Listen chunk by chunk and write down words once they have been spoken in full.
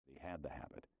had to have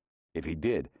it. If he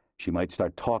did, she might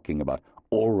start talking about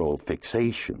oral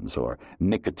fixations or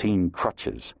nicotine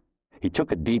crutches. He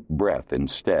took a deep breath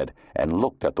instead and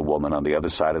looked at the woman on the other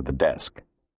side of the desk.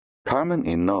 Carmen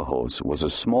Hinojos was a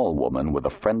small woman with a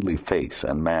friendly face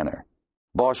and manner.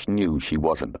 Bosch knew she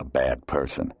wasn't a bad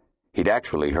person. He'd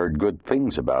actually heard good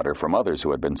things about her from others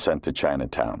who had been sent to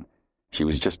Chinatown. She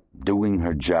was just doing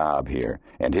her job here,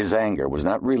 and his anger was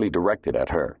not really directed at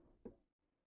her.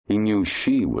 He knew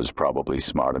she was probably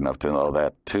smart enough to know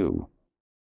that, too.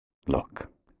 "Look,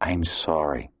 I'm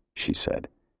sorry," she said.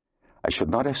 "I should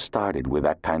not have started with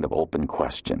that kind of open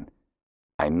question.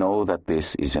 I know that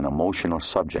this is an emotional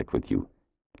subject with you.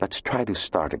 Let's try to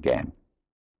start again.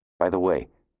 By the way,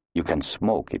 you can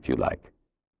smoke if you like."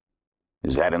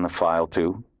 "Is that in the file,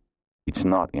 too?" "It's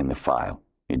not in the file.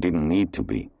 It didn't need to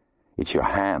be. It's your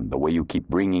hand, the way you keep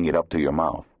bringing it up to your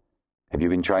mouth. Have you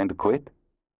been trying to quit?"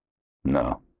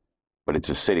 "No, but it's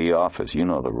a city office. You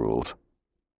know the rules."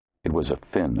 It was a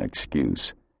thin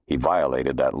excuse. He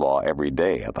violated that law every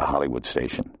day at the Hollywood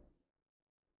station.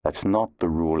 "That's not the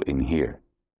rule in here.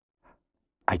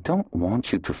 I don't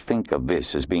want you to think of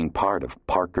this as being part of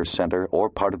Parker Center or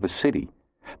part of the city.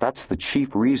 That's the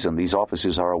chief reason these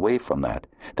offices are away from that.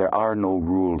 There are no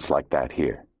rules like that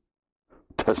here."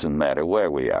 "Doesn't matter where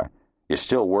we are. You're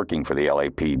still working for the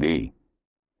LAPD.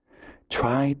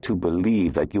 "Try to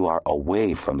believe that you are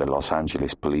away from the Los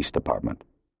Angeles Police Department.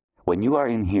 When you are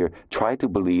in here, try to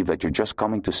believe that you're just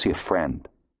coming to see a friend,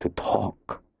 to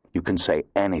talk. You can say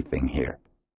anything here."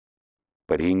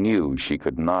 But he knew she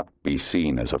could not be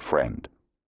seen as a friend.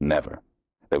 Never.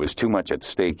 There was too much at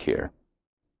stake here.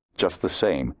 Just the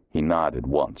same, he nodded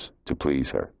once to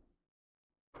please her.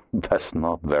 "That's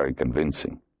not very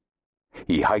convincing."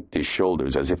 He hiked his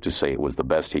shoulders as if to say it was the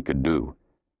best he could do,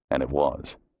 and it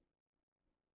was.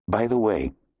 "By the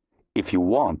way, if you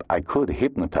want, I could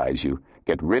hypnotize you,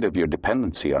 get rid of your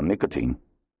dependency on nicotine.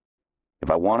 If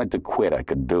I wanted to quit, I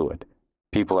could do it.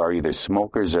 People are either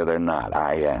smokers or they're not.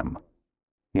 I am."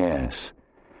 "Yes,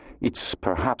 it's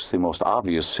perhaps the most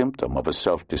obvious symptom of a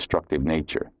self-destructive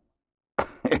nature."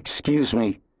 "Excuse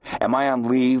me, am I on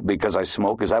leave because I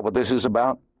smoke? Is that what this is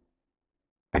about?"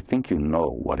 "I think you know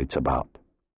what it's about."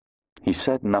 He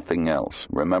said nothing else,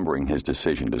 remembering his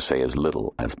decision to say as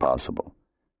little as possible.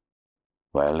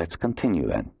 "Well, let's continue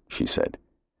then," she said.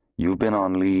 "You've been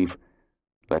on leave,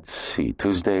 let's see,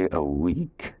 Tuesday a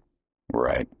week?"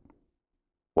 "Right."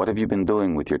 "What have you been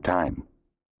doing with your time?"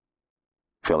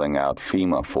 "Filling out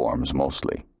FEMA forms,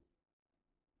 mostly."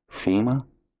 "FEMA?"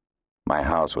 "My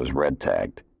house was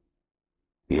red-tagged."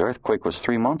 "The earthquake was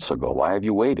 3 months ago. Why have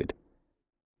you waited?"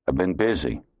 "I've been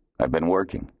busy. I've been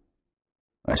working."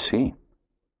 "I see.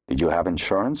 Did you have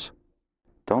insurance?"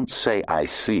 "Don't say I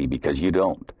see, because you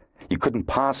don't. You couldn't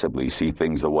possibly see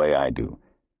things the way I do.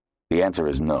 The answer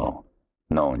is no.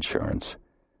 No insurance.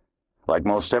 Like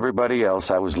most everybody else,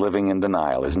 I was living in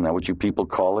denial. Isn't that what you people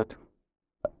call it?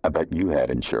 I bet you had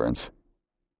insurance."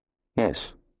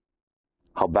 "Yes."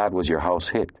 "How bad was your house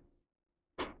hit?"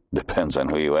 "Depends on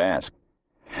who you ask.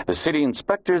 The city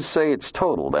inspectors say it's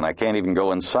totaled and I can't even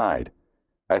go inside.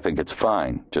 I think it's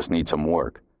fine, just need some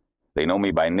work. They know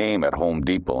me by name at Home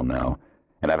Depot now,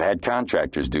 and I've had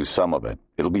contractors do some of it.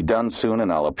 It'll be done soon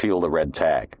and I'll appeal the red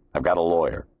tag. I've got a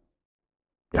lawyer."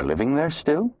 "You're living there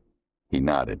still?" He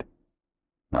nodded.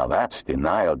 "Now that's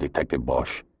denial, Detective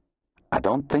Bosch. I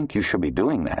don't think you should be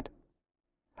doing that.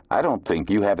 I don't think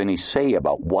you have any say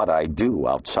about what I do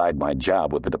outside my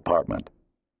job with the department."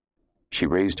 She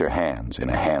raised her hands in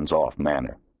a hands-off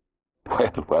manner.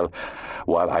 Well,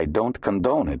 while I don't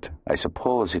condone it, I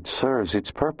suppose it serves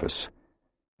its purpose.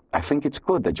 I think it's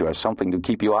good that you have something to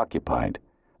keep you occupied,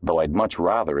 though I'd much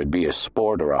rather it be a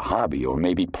sport or a hobby or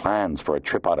maybe plans for a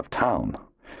trip out of town.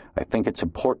 I think it's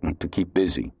important to keep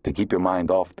busy, to keep your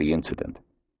mind off the incident."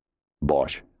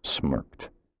 Bosch smirked.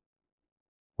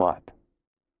 "What?"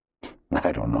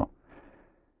 "I don't know.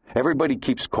 Everybody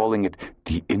keeps calling it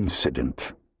the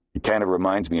incident. It kind of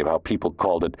reminds me of how people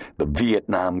called it the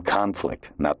Vietnam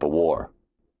conflict, not the war."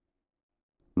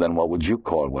 "Then what would you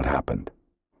call what happened?"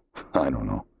 "I don't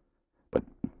know. But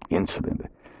incident,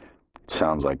 it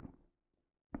sounds like,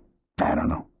 I don't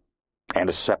know,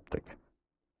 antiseptic.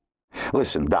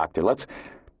 Listen, doctor, let's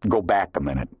go back a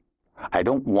minute. I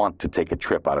don't want to take a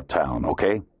trip out of town,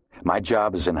 okay? My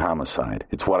job is in homicide.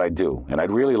 It's what I do, and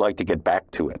I'd really like to get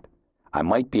back to it. I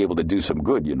might be able to do some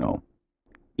good, you know.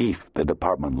 If the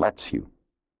department lets you.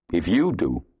 If you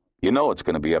do, you know it's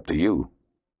going to be up to you."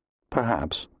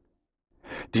 "Perhaps.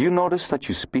 Do you notice that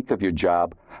you speak of your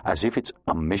job as if it's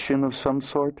a mission of some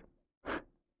sort?"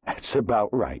 "That's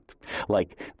about right.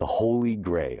 Like the Holy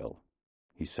Grail."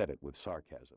 He said it with sarcasm.